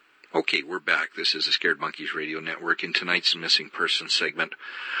Okay, we're back. This is the Scared Monkeys Radio Network. In tonight's Missing Persons segment,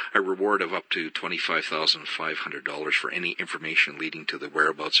 a reward of up to $25,500 for any information leading to the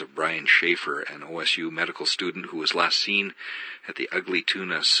whereabouts of Brian Shaffer, an OSU medical student who was last seen at the Ugly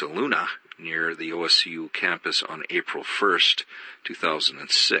Tuna Saloona near the OSU campus on April 1st,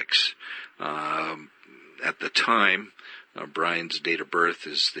 2006. At the time, Brian's date of birth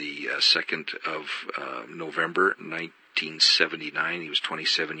is the 2nd of November, 1979. He was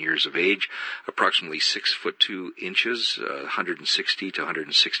 27 years of age, approximately 6'2", 160 to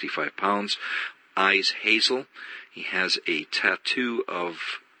 165 pounds, eyes hazel. He has a tattoo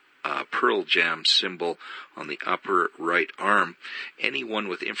of Pearl Jam symbol on the upper right arm. Anyone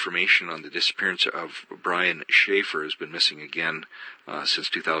with information on the disappearance of Brian Shaffer, has been missing again since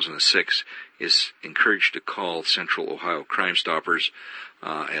 2006, is encouraged to call Central Ohio Crime Stoppers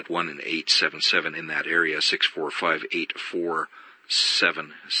at 1-877 in that area,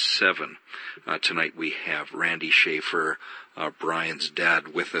 645-8477. Tonight we have Randy Shaffer, Brian's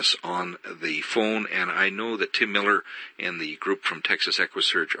dad, with us on the phone, and I know that Tim Miller and the group from Texas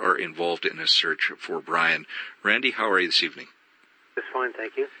EquiSearch are involved in a search for Brian. Randy, how are you this evening? Just fine,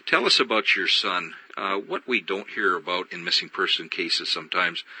 thank you. Tell us about your son. What we don't hear about in missing person cases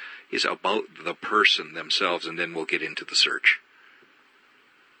sometimes is about the person themselves, and then we'll get into the search.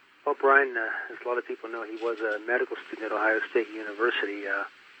 Well, Brian, as a lot of people know, he was a medical student at Ohio State University.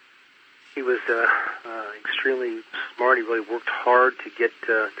 He was extremely smart. He really worked hard to get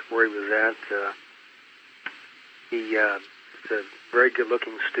to where he was at. He was a very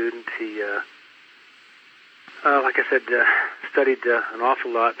good-looking student. He, like I said, studied an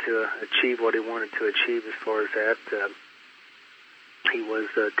awful lot to achieve what he wanted to achieve as far as that. He was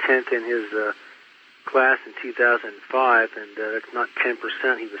 10th in his class in 2005, and that's not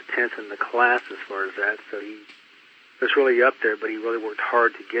 10%. He was 10th in the class as far as that, so he was really up there, but he really worked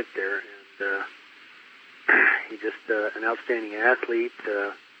hard to get there. And he's just an outstanding athlete.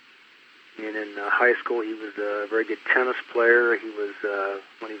 And in high school, he was a very good tennis player. He was,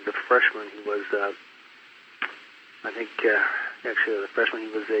 when he was a freshman, he was, I think, actually, as a freshman, he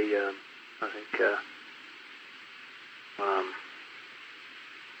was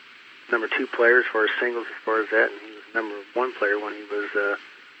number 2 player as far as singles, as far as that, and he was number 1 player when he was a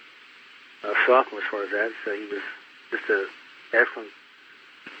sophomore as far as that. So he was just an excellent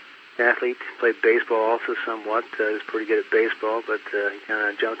athlete. He played baseball also somewhat. He was pretty good at baseball, but he kind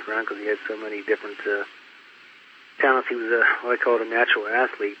of jumped around because he had so many different talents. He was what I call a natural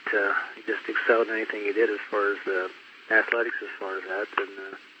athlete. He just excelled in anything he did as far as athletics, as far as that.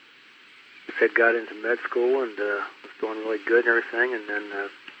 And he said got into med school and was doing really good and everything. And then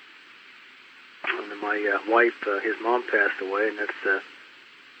my wife, his mom passed away, and that's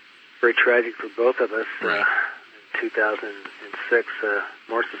very tragic for both of us. Right. 2006,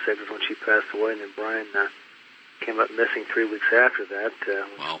 March the 6th is when she passed away, and then Brian came up missing 3 weeks after that.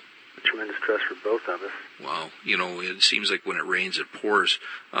 Wow. Tremendous stress for both of us. Wow. You know, it seems like when it rains, it pours.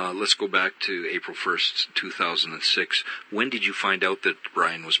 Let's go back to April 1st, 2006. When did you find out that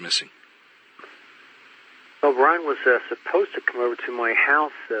Brian was missing? Well, Brian was supposed to come over to my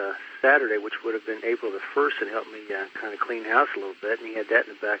house Saturday, which would have been April the 1st, and help me kind of clean house a little bit, and he had that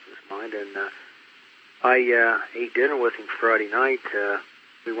in the back of his mind. And I ate dinner with him Friday night.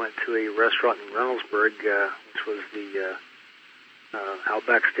 We went to a restaurant in Reynoldsburg, which was the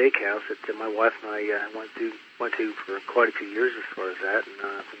Outback Steakhouse that my wife and I went to for quite a few years as far as that. And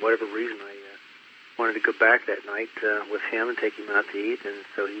for whatever reason, I wanted to go back that night with him and take him out to eat. And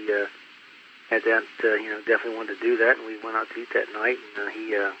so he had that, definitely wanted to do that. And we went out to eat that night. And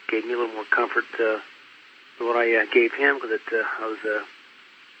he gave me a little more comfort than what I gave him, because I was a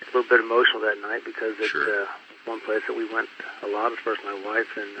little bit emotional that night, because it's Sure. One place that we went a lot as far as my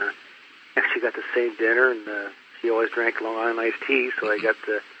wife, and actually got the same dinner, and she always drank Long Island iced tea, so I got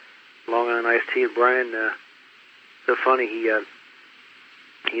the Long Island iced tea. And Brian, so funny, he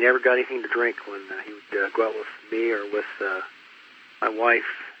never got anything to drink when he would go out with me or with my wife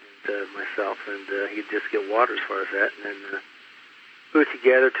and myself, and he'd just get water as far as that. And then we were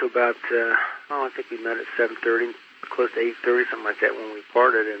together till about, I think we met at 7:30, close to 8:30, something like that, when we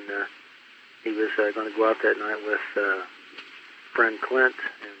parted. And he was going to go out that night with friend Clint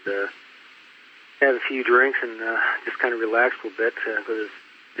and have a few drinks and just kind of relax a little bit, because it was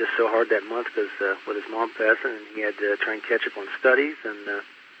just so hard that month, because with his mom passing, and he had to try and catch up on studies and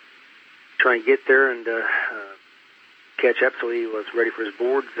try and get there and catch up. So he was ready for his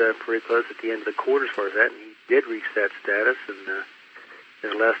boards pretty close at the end of the quarter as far as that, and he did reach that status. And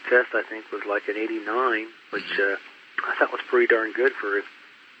his last test, I think, was like an 89, which I thought was pretty darn good for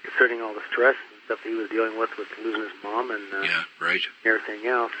considering all the stress and stuff that he was dealing with losing his mom and yeah, right. everything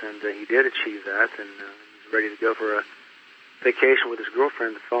else. And he did achieve that, and he was ready to go for a vacation with his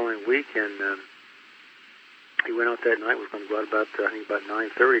girlfriend the following week. And he went out that night. Was going to go out about I think about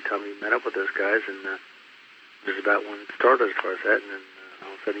 9:30. Time he met up with those guys, and it was about when it started as far as that. And then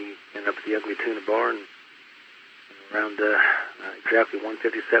all of a sudden he ended up at the Ugly Tuna Bar, and around exactly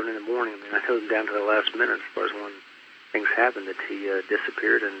 1:57 in the morning. I mean, I held him down to the last minute as far as when things happened that he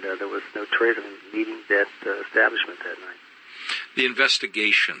disappeared, and there was no trace of him meeting that establishment that night. The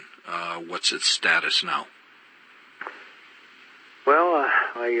investigation, what's its status now? Well,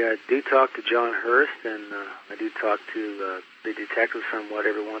 I do talk to John Hurst, and I do talk to the detectives somewhat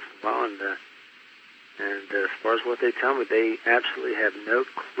every once in a while, and as far as what they tell me, they absolutely have no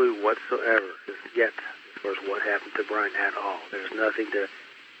clue whatsoever as yet as far as what happened to Brian at all. There's nothing to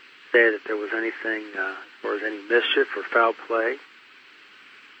say that there was anything as far as any mischief or foul play, and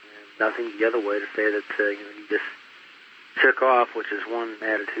nothing the other way to say that he just took off, which is one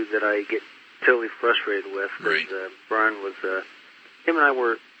attitude that I get totally frustrated with. Right. Brian was, him and I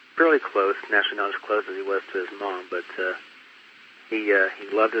were fairly close, naturally not as close as he was to his mom, but he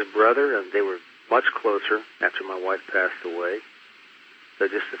loved his brother, and they were much closer after my wife passed away. So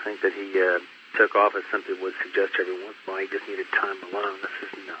just to think that he took off, as some people would suggest every once in a while, he just needed time alone.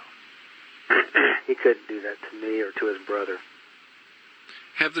 This is no. He couldn't do that to me or to his brother.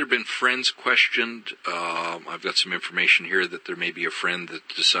 Have there been friends questioned? I've got some information here that there may be a friend that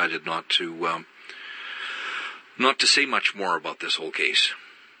decided not to say much more about this whole case.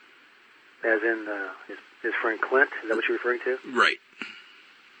 As in his friend Clint? Is that what you're referring to? Right.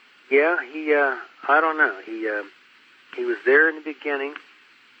 Yeah, I don't know. He was there in the beginning,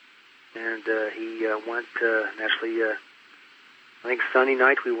 and he went, naturally, I think Sunday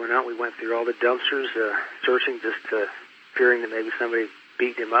night we went out, we went through all the dumpsters, searching, just fearing that maybe somebody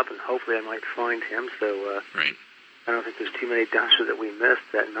beat him up, and hopefully I might find him. So right. I don't think there's too many dumpsters that we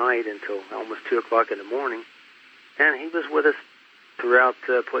missed that night until almost 2 o'clock in the morning. And he was with us throughout,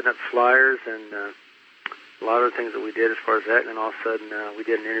 putting up flyers and a lot of the things that we did as far as that. And then all of a sudden we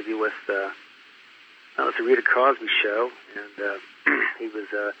did an interview with it was the Rita Cosby show, and he was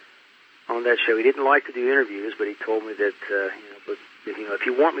on that show. He didn't like to do interviews, but he told me that but if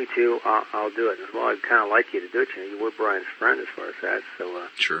you want me to, I'll do it. And I said, well, I'd kind of like you to do it. You were Brian's friend as far as that. So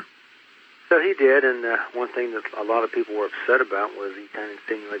sure. So he did, and one thing that a lot of people were upset about was he kind of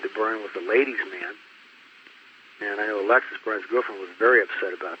insinuated that Brian was a ladies' man. And I know Alexis, Brian's girlfriend, was very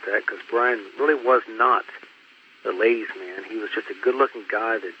upset about that, because Brian really was not the ladies' man. He was just a good-looking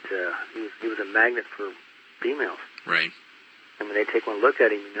guy that he was a magnet for females. Right. And when they take one look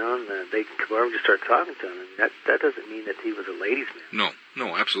at him, and they come over and just start talking to him. And that doesn't mean that he was a ladies' man.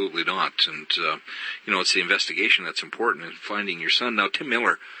 No, absolutely not. And it's the investigation that's important in finding your son. Now, Tim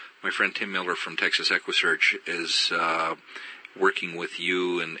Miller, my friend Tim Miller from Texas EquiSearch, is working with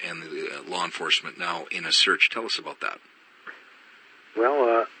you and the law enforcement now in a search. Tell us about that.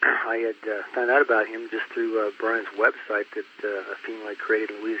 Well, I had found out about him just through Brian's website that a female had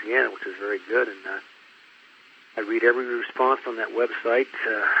created in Louisiana, which is very good. And I read every response on that website.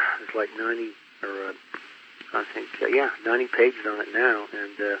 There's like 90 pages on it now.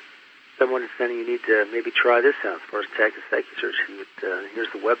 And someone is saying you need to maybe try this out as far as Texas EquiSearch.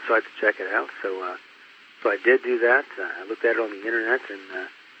 Here's the website to check it out. So I did do that. I looked at it on the internet, and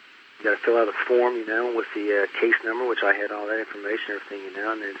you got to fill out a form, with the case number, which I had all that information, everything,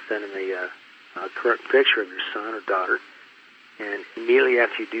 and then send them a current picture of your son or daughter. And immediately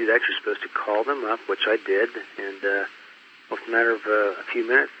after you do that, you're supposed to call them up, which I did. And it's a matter of a few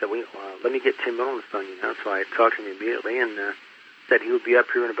minutes that let me get Tim Miller on the phone, So I talked to him immediately and said he would be up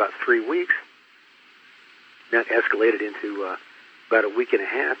here in about 3 weeks. That escalated into about a week and a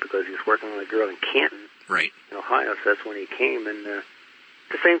half because he was working on a girl in Canton, right, in Ohio. So that's when he came. And at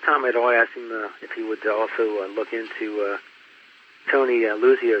the same time, I'd asked him if he would also look into Tony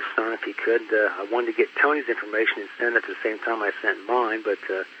Luzio's son, if he could. I wanted to get Tony's information and send it at the same time I sent mine, but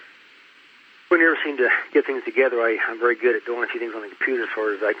we never seemed to get things together. I'm very good at doing a few things on the computer as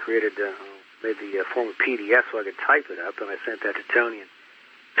far as I made the form of PDF so I could type it up, and I sent that to Tony. And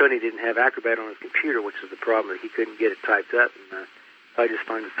Tony didn't have Acrobat on his computer, which is the problem, that he couldn't get it typed up. And I just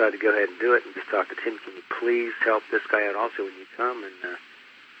finally decided to go ahead and do it and just talk to Tim. Can you please help this guy out also when you come? And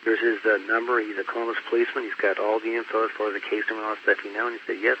here's his number. He's a Columbus policeman. He's got all the info as far as the case number and all that stuff, And he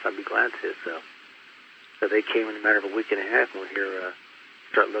said, yes, I'd be glad to. So they came in a matter of a week and a half, and we're here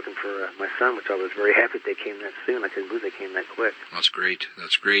start looking for my son, which I was very happy that they came that soon. I couldn't believe they came that quick. That's great.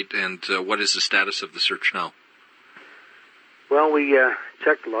 And what is the status of the search now? Well, we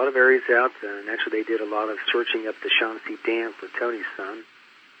checked a lot of areas out, and actually they did a lot of searching up the Shaughnessy Dam for Tony's son.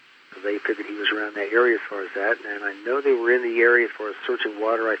 So they figured he was around that area as far as that. And I know they were in the area as far as searching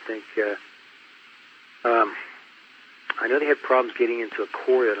water. I think I know they had problems getting into a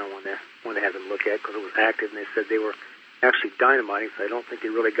quarry that I wanted to have them look at because it was active, and they said they were actually dynamiting, so I don't think they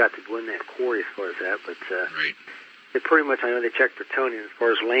really got to go in that quarry as far as that. But right. they pretty much, I know they checked plutonium. As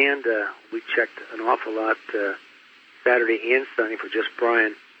far as land, we checked an awful lot Saturday and Sunday for just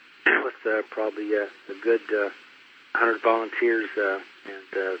Brian, with probably a good 100 volunteers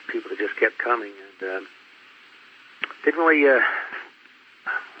and people that just kept coming. And didn't really,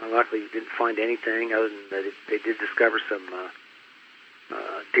 luckily didn't find anything other than that they did discover some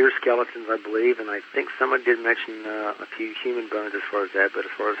deer skeletons, I believe, and I think someone did mention a few human bones as far as that, but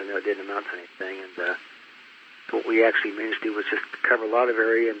as far as I know, it didn't amount to anything. And so what we actually managed to do was just cover a lot of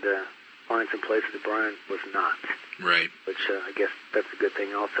area and find some places that Brian was not. Right. Which I guess that's a good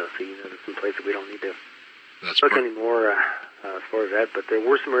thing also. So, you know, there's some places we don't need to look anymore as far as that. But there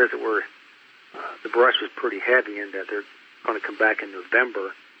were some areas that were, the brush was pretty heavy, and they're going to come back in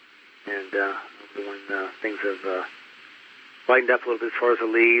November. And when things have lightened up a little bit as far as the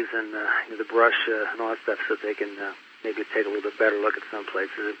leaves and you know, the brush and all that stuff, so that they can maybe take a little bit better look at some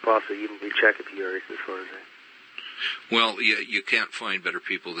places and possibly even recheck a few areas as far as that. Well, you can't find better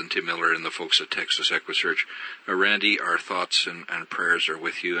people than Tim Miller and the folks at Texas Equisearch. Randy, our thoughts and prayers are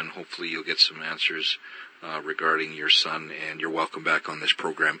with you, and hopefully you'll get some answers regarding your son, and you're welcome back on this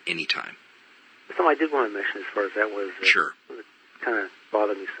program anytime. Something I did want to mention as far as that was sure. It kind of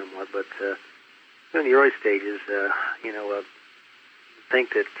bothered me somewhat, but in the early stages, you know,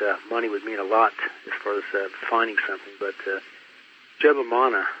 think that money would mean a lot as far as finding something, but Joe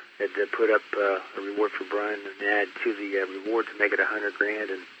Bamana had put up a reward for Brian and add to the reward to make it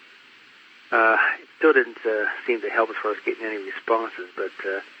 $100,000, and it still didn't seem to help as far as getting any responses. But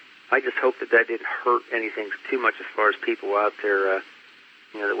I just hope that didn't hurt anything too much as far as people out there,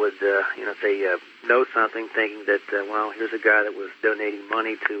 you know, that would, you know, if they know something, thinking that, well, here's a guy that was donating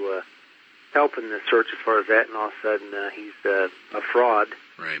money to help in the search as far as that, and all of a sudden he's a fraud,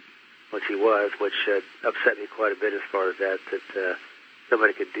 right? Which he was, which upset me quite a bit as far as that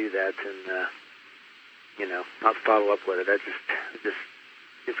somebody could do that and, you know, not follow up with it. That just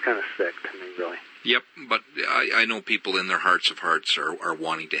it's kind of sick to me, really. Yep, but I know people in their hearts of hearts are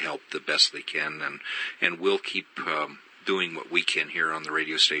wanting to help the best they can, and we'll keep doing what we can here on the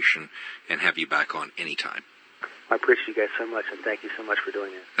radio station and have you back on anytime. I appreciate you guys so much, and thank you so much for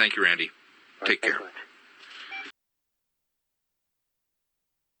doing it. Thank you, Randy. All Take right, care. thanks much.